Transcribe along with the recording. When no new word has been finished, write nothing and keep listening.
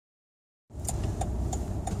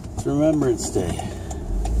It's Remembrance Day.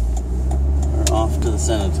 We're off to the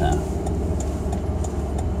cenotaph.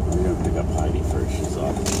 We're gonna pick up Heidi first. She's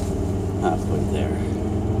off halfway there.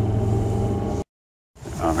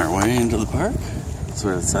 On our way into the park. That's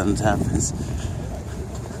where the cenotaph is.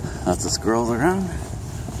 Lots of squirrels around.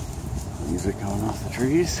 Music coming off the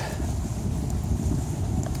trees.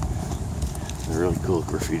 There's a really cool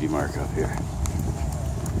graffiti mark up here.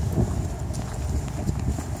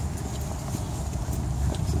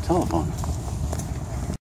 It's a telephone.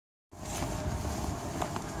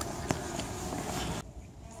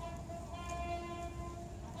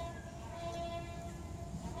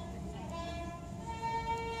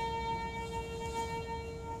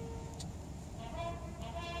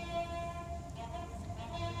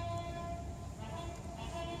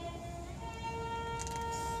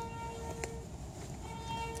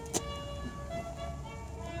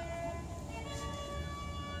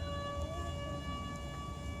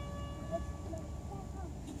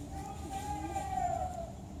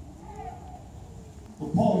 The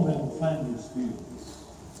poem in Flanders Fields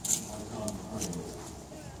by John Crane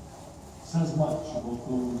says much about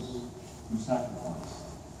those who sacrificed,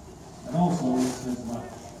 and also it says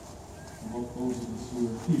much about those of us who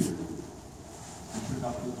are here who took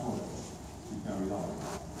up the torch to carry on.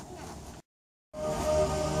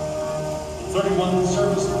 31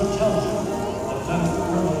 Servicemen Intelligence, Lieutenant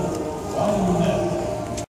Colonel Ron Ned.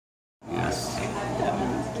 Yes.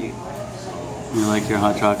 You like your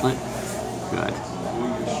hot chocolate? Good.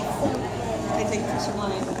 I think for some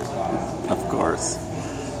wine. Of course.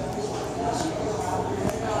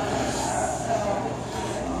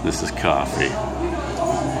 This is coffee.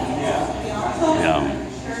 Yum.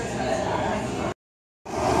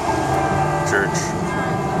 Church.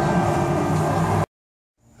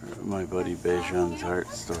 My buddy Bejan's art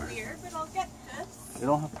store. Clear, but I'll get this. They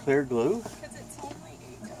don't have clear glue? Because it's only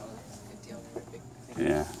 $8. Good deal for a big thing.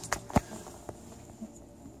 Yeah.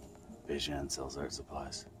 Bejan sells art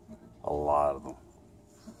supplies. A lot of them.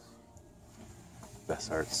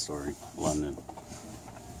 Best art store in London.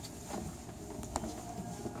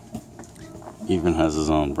 Even has his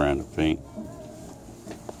own brand of paint.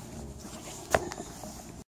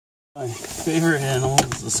 My favorite animal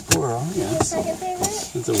is the squirrel. Yes. Second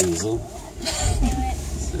favorite? It's a weasel. Favorite.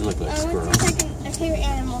 They look like What's squirrels. your favorite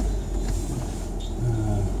animal?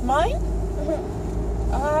 Mine?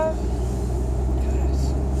 Gosh.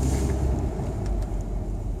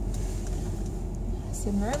 It's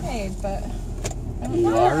a mermaid, but I don't You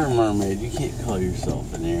know. are a mermaid. You can't call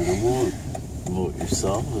yourself an animal and vote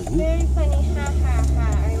yourself, isn't it? Very funny. Ha ha ha.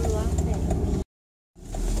 I love it.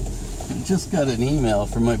 I just got an email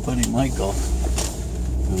from my buddy Michael,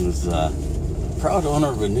 who's a proud owner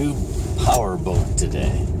of a new power boat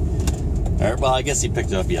today. Or, well, I guess he picked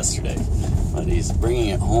it up yesterday, but he's bringing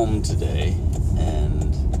it home today,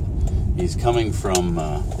 and he's coming from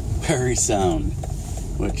Parry Sound,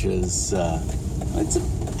 which is it's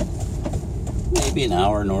maybe an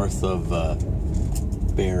hour north of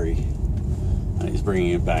Barrie, and he's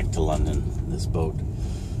bringing it back to London. This boat.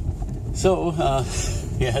 So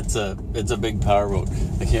yeah, it's a big power boat.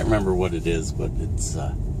 I can't remember what it is, but it's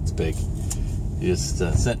big. He just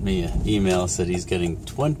sent me an email, said he's getting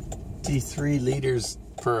 23 liters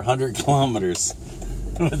per 100 kilometers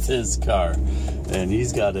with his car, and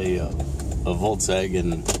he's got a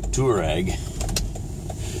Volkswagen Touareg.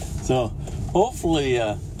 So hopefully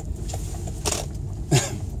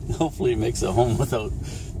hopefully he makes it home without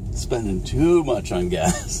spending too much on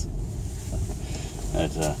gas.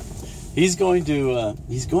 But, he's going to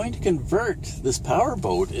convert this power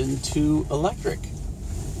boat into electric,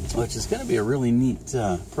 which is going to be a really neat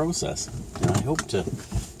process, and I hope to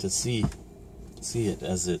see it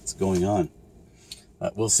as it's going on.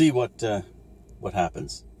 We'll see what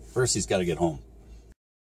happens. First, he's got to get home.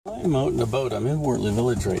 I'm out and about. I'm in Wortley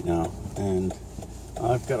Village right now, and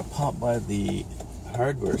I've got to pop by the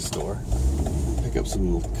hardware store, pick up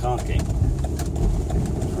some caulking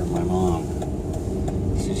for my mom.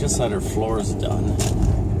 She just had her floors done,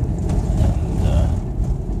 and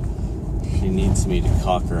she needs me to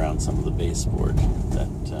caulk around some of the baseboard that,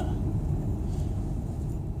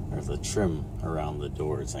 or the trim around the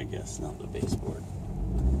doors, I guess, not the baseboard.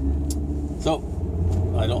 So,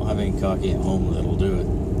 I don't have any caulking at home that'll do it,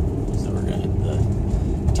 so we're gonna hit the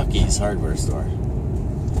Tucky's hardware store.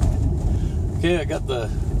 Okay, I got the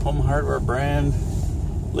Home Hardware brand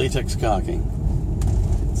latex caulking.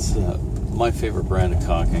 It's my favorite brand of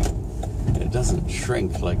caulking. It doesn't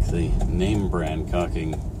shrink like the name brand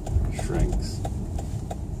caulking shrinks.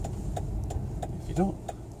 If you don't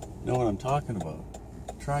know what I'm talking about,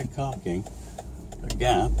 try caulking a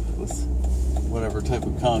gap with whatever type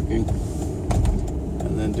of caulking,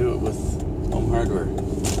 and then do it with Home Hardware.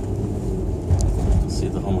 See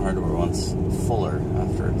the Home Hardware one's fuller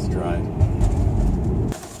after it's dried.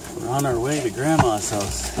 We're on our way to Grandma's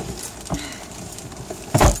house.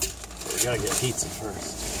 But we gotta get pizza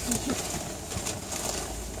first.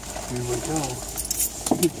 Here we go.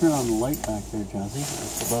 You can turn on the light back there, Jazzy.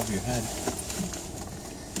 It's above your head.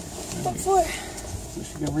 What for? So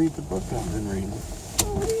she can read the book I've been reading.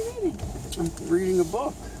 Oh, what are you reading? I'm reading a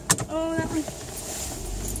book. Oh, that one.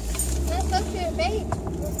 That's supposed to be a babe.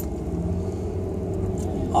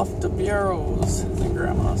 Off to Bureau's and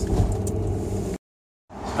Grandma's.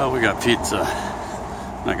 Oh, we got pizza.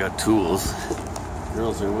 I got tools.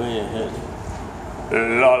 Girls are way ahead.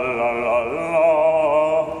 La la la la.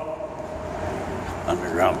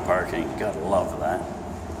 Underground parking, gotta love that.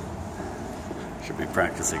 Should be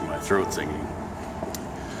practicing my throat singing.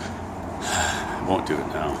 Won't do it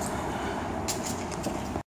now.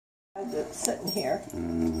 I'm just sitting here.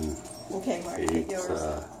 Okay, Mark, take yours.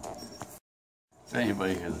 If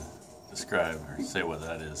anybody can describe or say what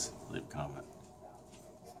that is, leave a comment.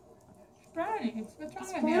 Brownies. What's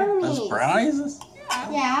wrong with you? That's Brownies. brownies?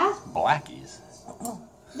 Yeah. Blackies.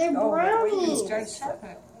 They're brownies. Dark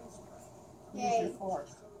chocolate. Yay.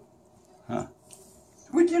 Huh.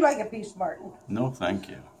 Would you like a piece, Martin? No, thank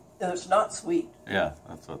you. It's not sweet. Yeah,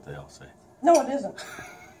 that's what they all say. No, it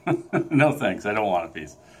isn't. No thanks, I don't want a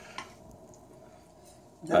piece.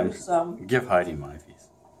 There's Give Heidi my piece.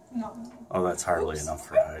 No. Oh, that's hardly enough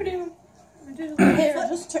for Heidi. here.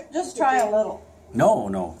 Just try a little. No,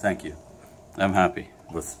 no, thank you. I'm happy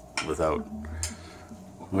without.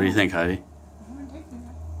 What do you think, Heidi?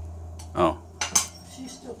 Oh.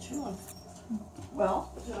 She's still chewing.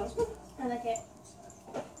 Well, I like it.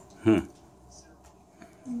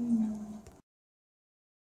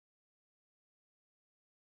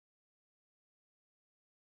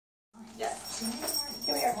 yeah.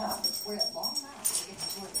 Give me your top.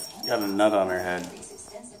 Got a nut on her head.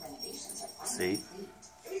 See?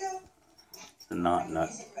 The knot.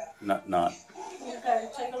 Okay,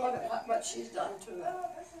 take a look at what she's done to it.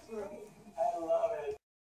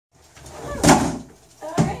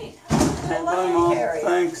 All right. Hey, bye, Mom. Carrie.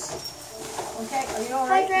 Thanks. Okay, are you all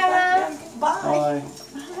Hi, right? Grandma. Bye.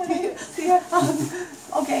 Bye. See ya.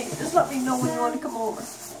 Okay, just let me know when you want to come over.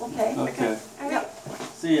 Okay? Okay. Yep.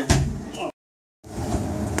 See ya.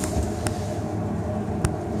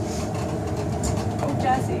 Oh,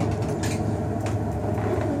 Jessie.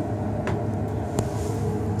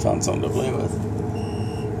 Found something to play with.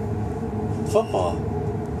 Football.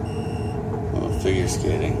 Oh, figure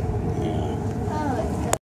skating. Yeah.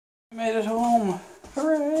 Oh, We made it home.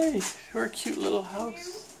 Hooray! To our cute little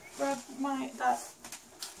house. Rub that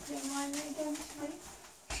thing line right down.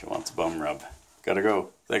 She wants a bum rub. Gotta go.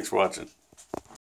 Thanks for watching.